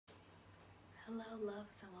Hello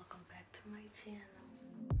loves and welcome back to my channel.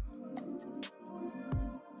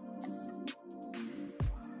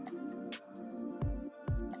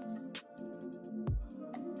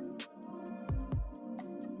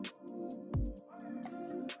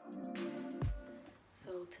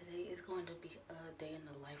 So today is going to be a day in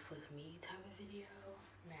the life with me type of video.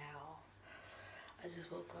 Now, I just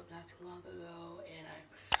woke up not too long ago and I'm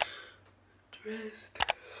dressed.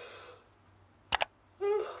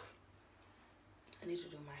 I need to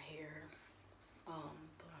do my hair,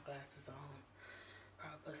 put my glasses on,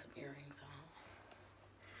 probably put some earrings on.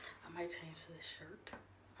 I might change this shirt.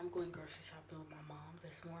 I'm going grocery shopping with my mom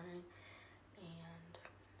this morning, and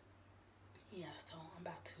yeah, so I'm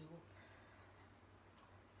about to,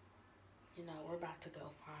 we're about to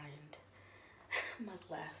go find my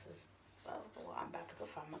glasses stuff. Well, I'm about to go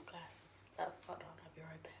find my glasses stuff. Hold on, I'll be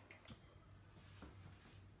right back.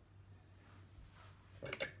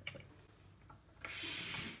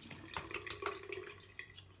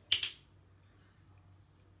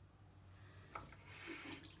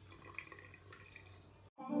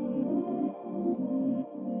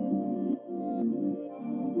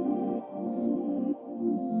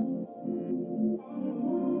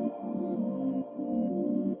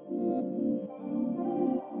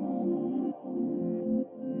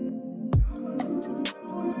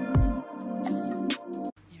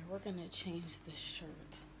 Yeah, we're gonna change this shirt.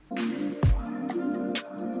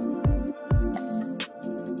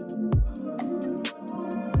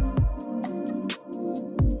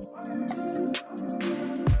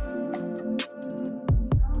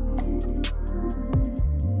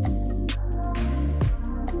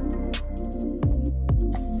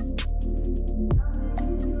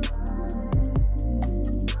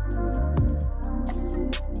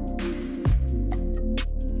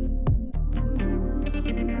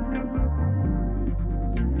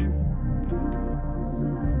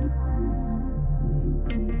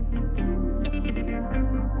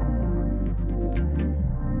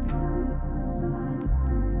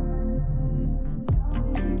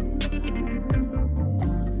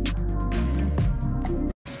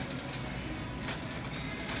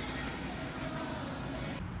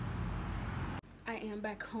 I am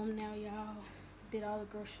back home now, y'all. Did all the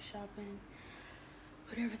grocery shopping,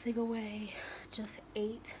 put everything away, just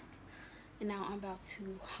ate, and now I'm about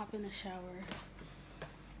to hop in the shower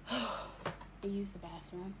and use the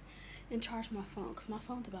bathroom and charge my phone because my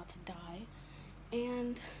phone's about to die.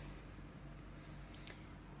 And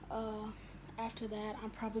after that,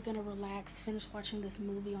 I'm probably gonna relax, finish watching this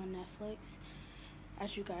movie on Netflix.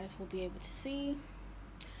 As you guys will be able to see,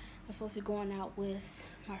 I'm supposed to be going out with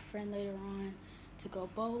my friend later on to go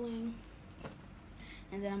bowling,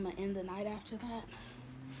 and then I'm gonna end the night after that.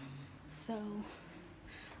 So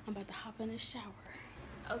I'm about to hop in the shower.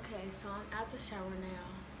 Okay, so I'm at the shower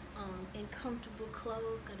now, in comfortable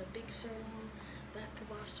clothes, got a big shirt on,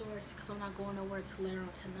 basketball shorts, because I'm not going nowhere till later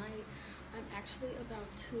on tonight. I'm actually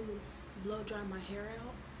about to blow dry my hair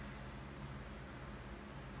out.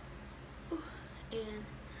 Ooh, and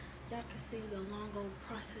y'all can see the long old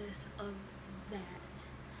process of that.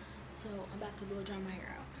 So I'm about to blow dry my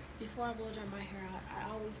hair out. Before I blow dry my hair out, I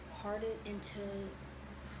always part it into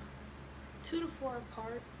 2 to 4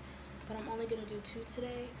 parts, but I'm only gonna do 2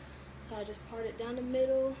 today. So I just part it down the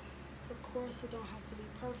middle. Of course, it don't have to be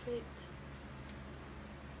perfect.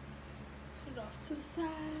 Put it off to the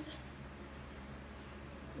side.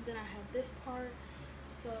 And then I have this part.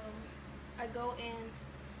 So I go in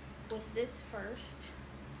with this first.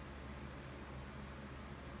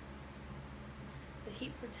 The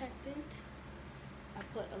heat protectant. I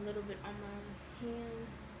put a little bit on my hand,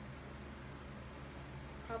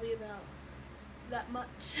 probably about that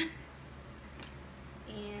much,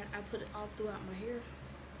 and I put it all throughout my hair.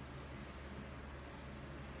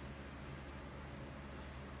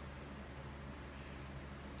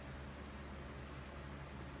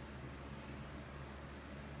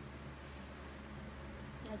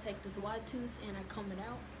 I take this wide tooth and I comb it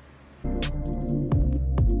out.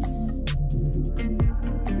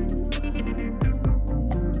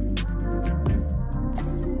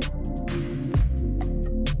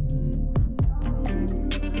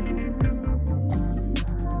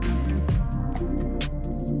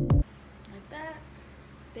 Like that.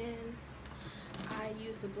 Then I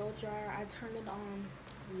use the blow dryer. I turn it on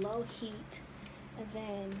low heat, and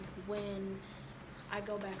then when I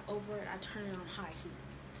go back over it, I turn it on high heat.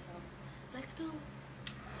 So let's go.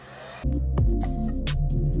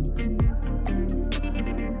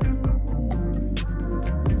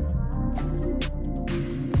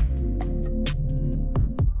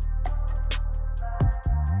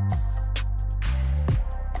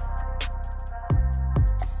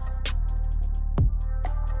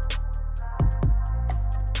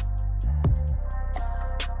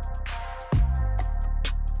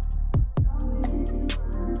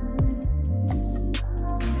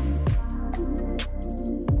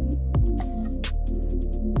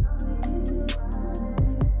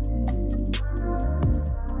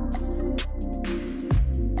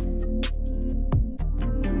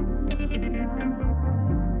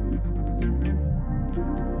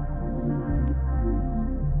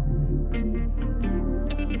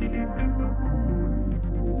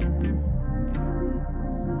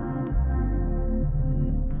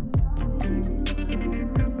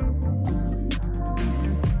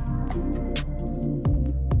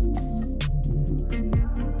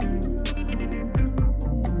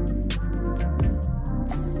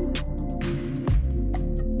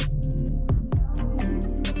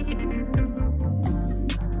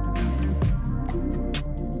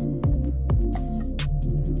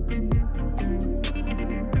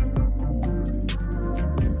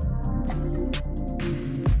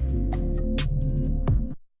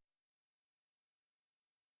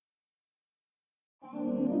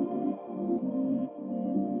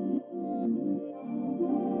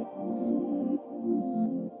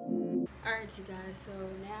 Alright, you guys, so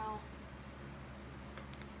now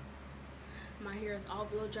my hair is all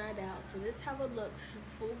blow dried out. So this is how it looks. This is a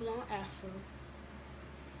full blown afro.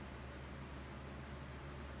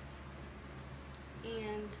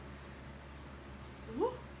 And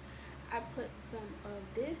woo, I put some of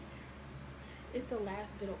this. It's the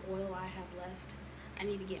last bit of oil I have left. I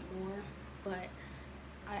need to get more, but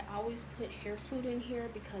I always put hair food in here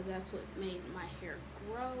because that's what made my hair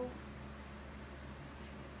grow.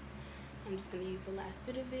 I'm just going to use the last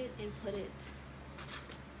bit of it and put it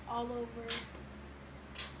all over.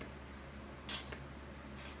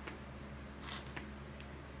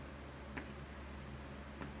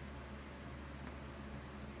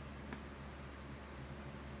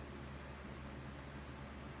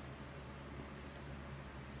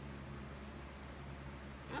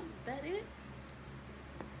 Oh, that it?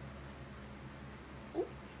 Ooh.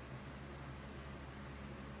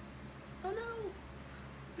 Oh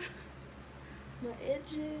no! My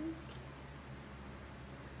edges.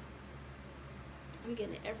 I'm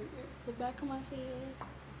getting it everywhere. The back of my head,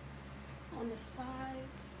 on the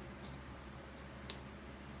sides.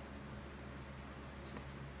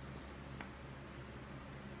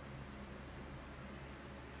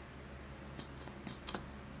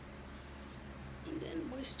 And then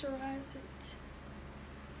moisturize it.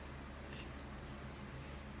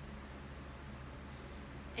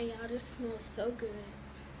 And y'all, just smells so good.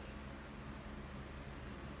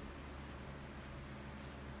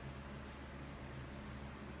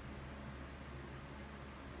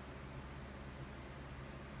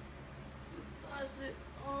 Massage it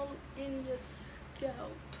all in your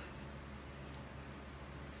scalp.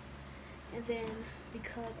 And then,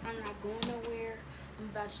 because I'm not going nowhere, I'm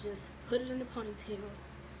about to just put it in a ponytail.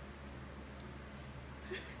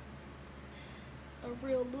 A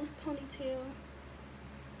real loose ponytail.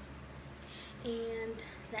 And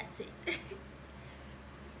that's it.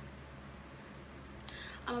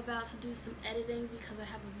 I'm about to do some editing because I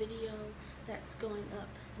have a video that's going up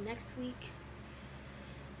next week.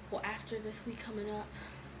 Well, after this week coming up.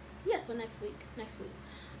 Yeah, so next week.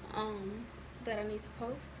 That I need to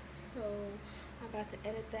post. So I'm about to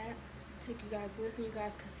edit that. Take you guys with me. You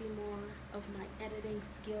guys can see more of my editing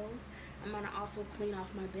skills. I'm gonna also clean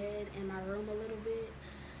off my bed and my room a little bit.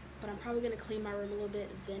 But I'm probably gonna clean my room a little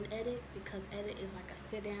bit, then edit, because edit is like a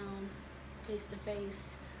sit down, face to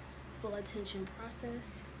face, full attention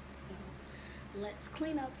process. So let's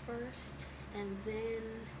clean up first, and then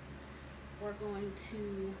we're going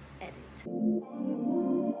to edit.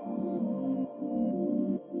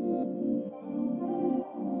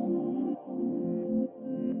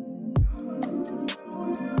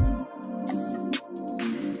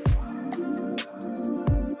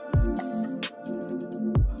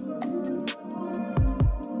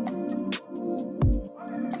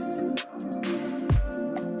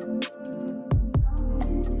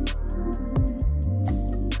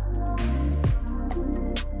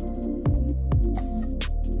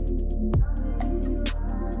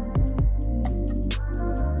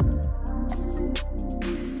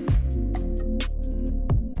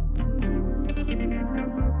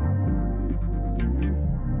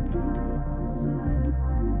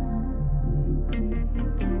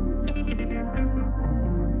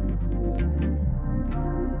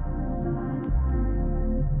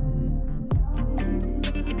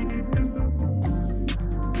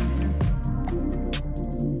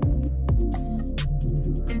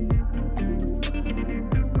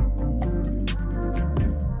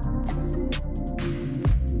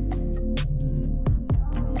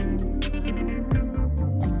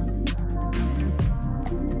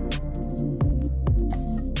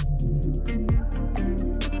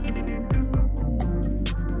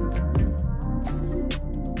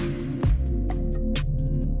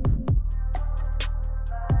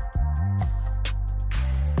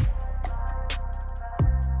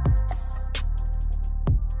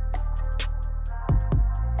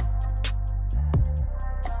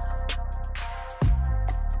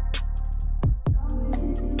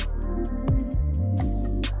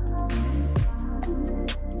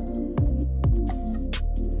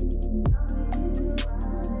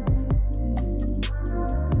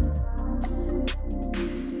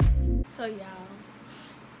 So y'all,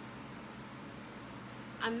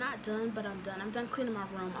 I'm not done, but I'm done. I'm done cleaning my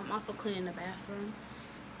room. I'm also cleaning the bathroom.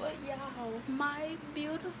 But y'all, my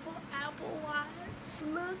beautiful Apple Watch,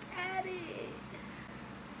 look at it.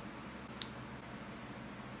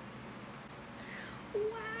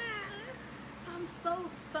 Wow. I'm so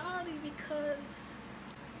sorry because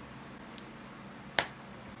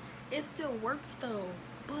it still works though,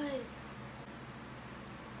 but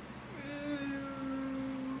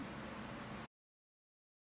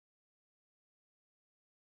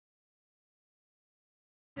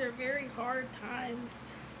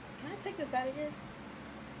this out of here.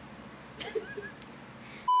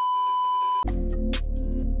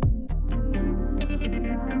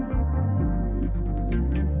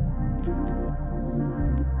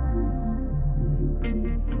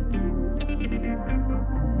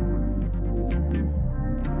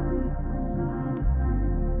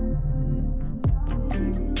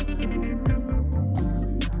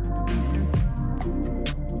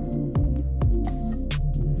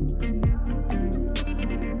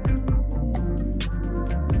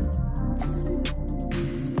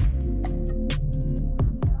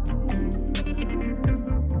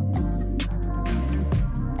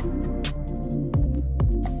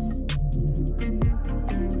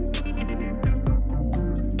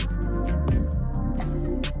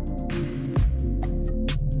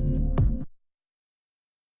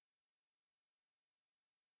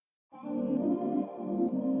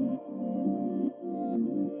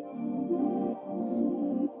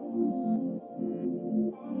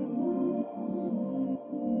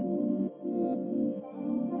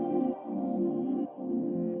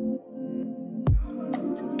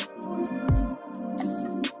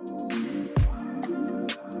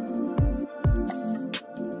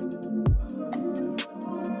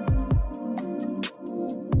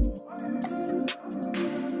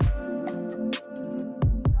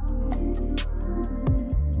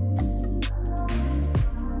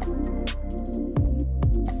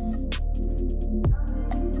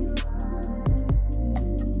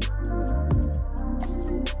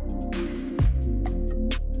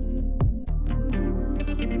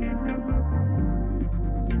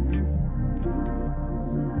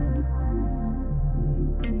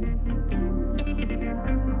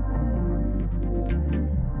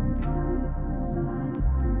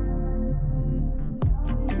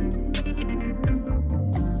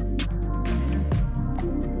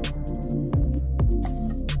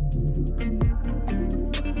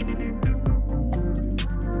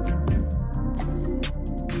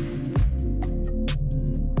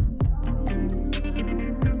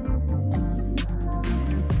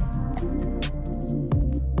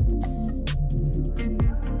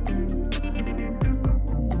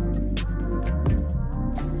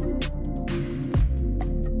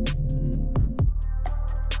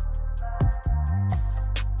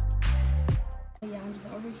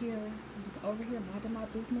 I'm just over here minding my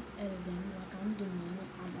business editing like I'm doing.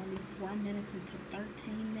 I'm only 4 minutes into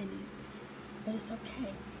 13 minutes, but it's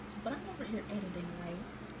okay. But I'm over here editing, right?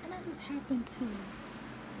 And I just happened to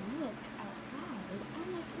look outside.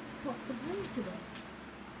 I'm like, it's supposed to rain today.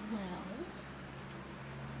 Well,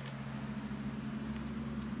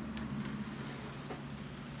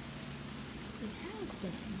 it has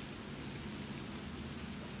been.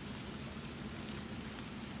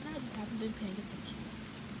 And I just haven't been paying attention.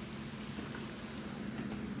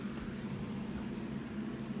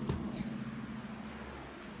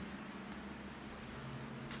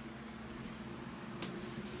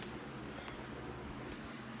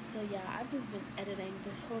 So yeah, I've just been editing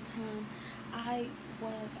this whole time. I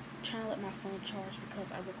was trying to let my phone charge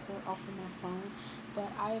because I record off of my phone,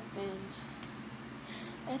 but I've been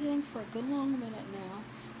editing for a good long minute now,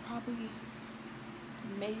 probably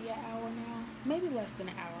maybe an hour now, maybe less than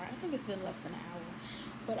an hour. I think it's been less than an hour,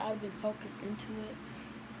 but I've been focused into it,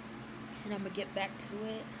 and I'm gonna get back to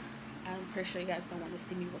it. I'm pretty sure you guys don't want to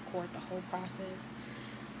see me record the whole process,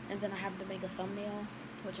 and then I have to make a thumbnail,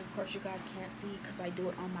 which of course you guys can't see because I do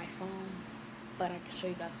it on my phone, but I can show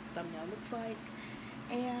you guys what the thumbnail looks like.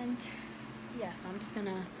 And yeah, so I'm just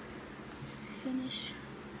gonna finish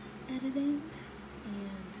editing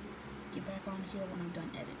and get back on here when I'm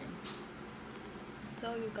done editing.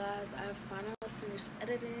 So you guys, I've finally finished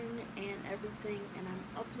editing and everything, and I'm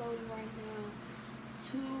uploading right now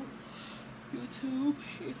to YouTube.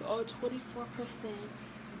 It's on 24%.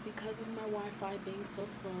 Because of my Wi-Fi being so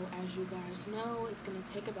slow. As you guys know, it's going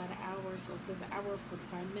to take about an hour, so it says an hour and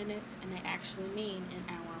 45 minutes, and they actually mean an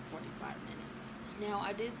hour and 45 minutes. Now,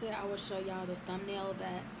 I did say I would show y'all the thumbnail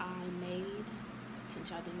that I made, since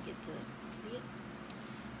y'all didn't get to see it.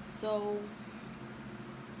 So,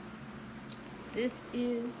 this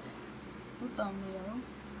is the thumbnail,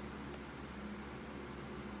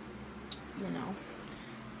 you know,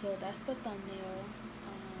 so that's the thumbnail.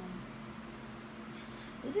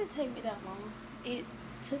 It didn't take me that long. It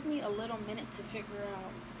took me a little minute to figure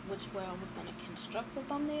out which way I was going to construct the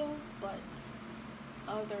thumbnail, but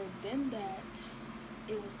other than that,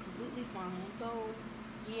 it was completely fine. So,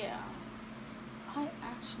 yeah, I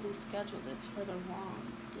actually scheduled this for the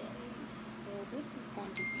wrong day. So, this is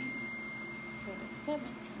going to be for the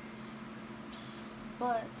 17th.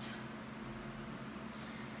 But,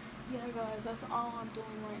 Yeah, guys, that's all I'm doing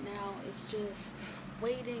right now. It's just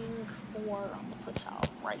waiting for, I'm gonna put y'all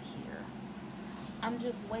right here. I'm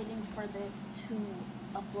just waiting for this to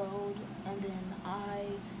upload, and then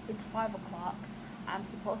it's 5 o'clock. I'm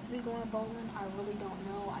supposed to be going bowling. I really don't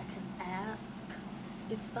know. I can ask.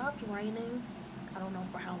 It stopped raining. I don't know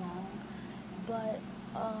for how long, but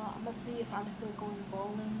I'm gonna see if I'm still going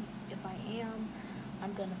bowling. If I am,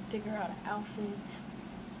 I'm gonna figure out an outfit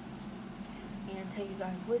and take you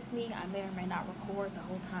guys with me. I may or may not record the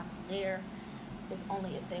whole time I'm there. It's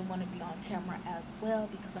only if they want to be on camera as well,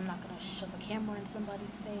 because I'm not going to shove a camera in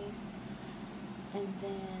somebody's face. And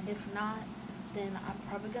then if not, then I'm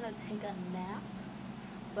probably going to take a nap.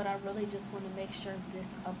 But I really just want to make sure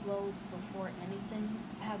this uploads before anything.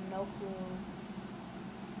 I have no clue,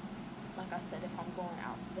 like I said, if I'm going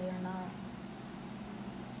out today or not.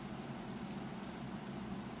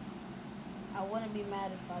 I wouldn't be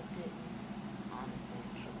mad if I didn't, honestly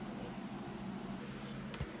and truthfully.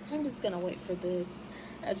 I'm just gonna wait for this.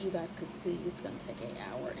 As you guys can see, it's gonna take an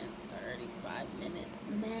hour and 35 minutes.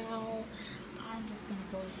 Now, I'm just gonna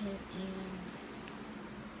go ahead and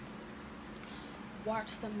watch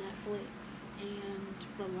some Netflix and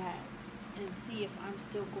relax and see if I'm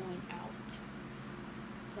still going out.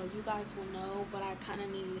 So you guys will know, but I kind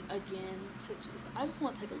of need, again, I just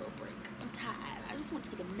want to take a little break. I'm tired. I just want to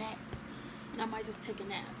take a nap. And I might just take a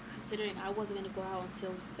nap, considering I wasn't going to go out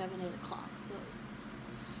until 7, 8 o'clock. So,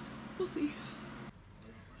 we'll see.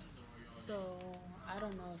 So, I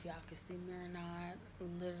don't know if y'all can see me or not.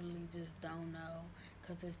 Literally just don't know.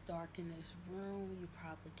 Because it's dark in this room. You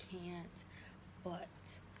probably can't. But,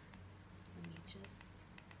 let me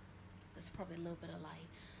it's probably a little bit of light.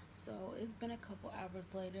 So, it's been a couple hours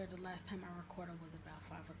later. The last time I recorded was about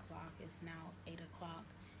 5 o'clock. It's now 8 o'clock.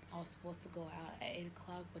 I was supposed to go out at 8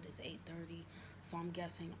 o'clock, but it's 8:30. So I'm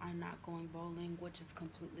guessing I'm not going bowling, which is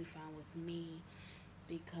completely fine with me,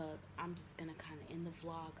 because I'm just going to kind of end the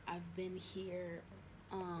vlog. I've been here,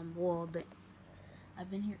 I've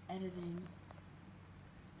been here editing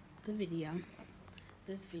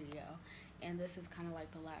this video, and this is kind of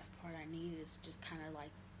like the last part I need. Is just kind of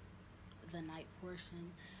like the night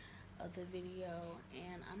portion of the video.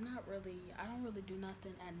 And I don't really do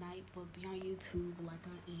nothing at night but be on YouTube like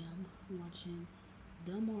I am, watching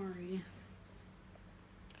Damari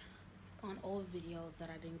on old videos that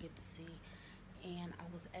I didn't get to see. And I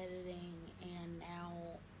was editing, and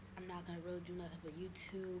now I'm not gonna really do nothing but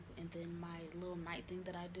YouTube. And then my little night thing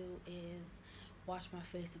that I do is wash my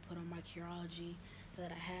face and put on my Curology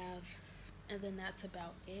that I have, and then that's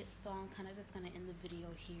about it. So I'm kind of just gonna end the video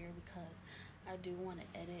here, because I do want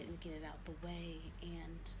to edit and get it out the way,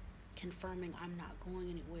 and confirming I'm not going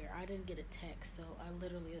anywhere. I didn't get a text, so I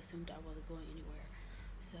literally assumed I wasn't going anywhere.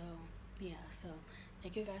 So yeah, so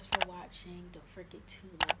thank you guys for watching. Don't forget to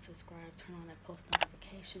like, subscribe, turn on that post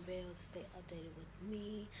notification bell to stay updated with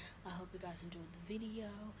me. I hope you guys enjoyed the video,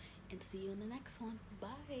 and see you in the next one.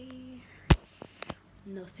 Bye.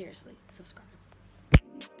 No, seriously, subscribe.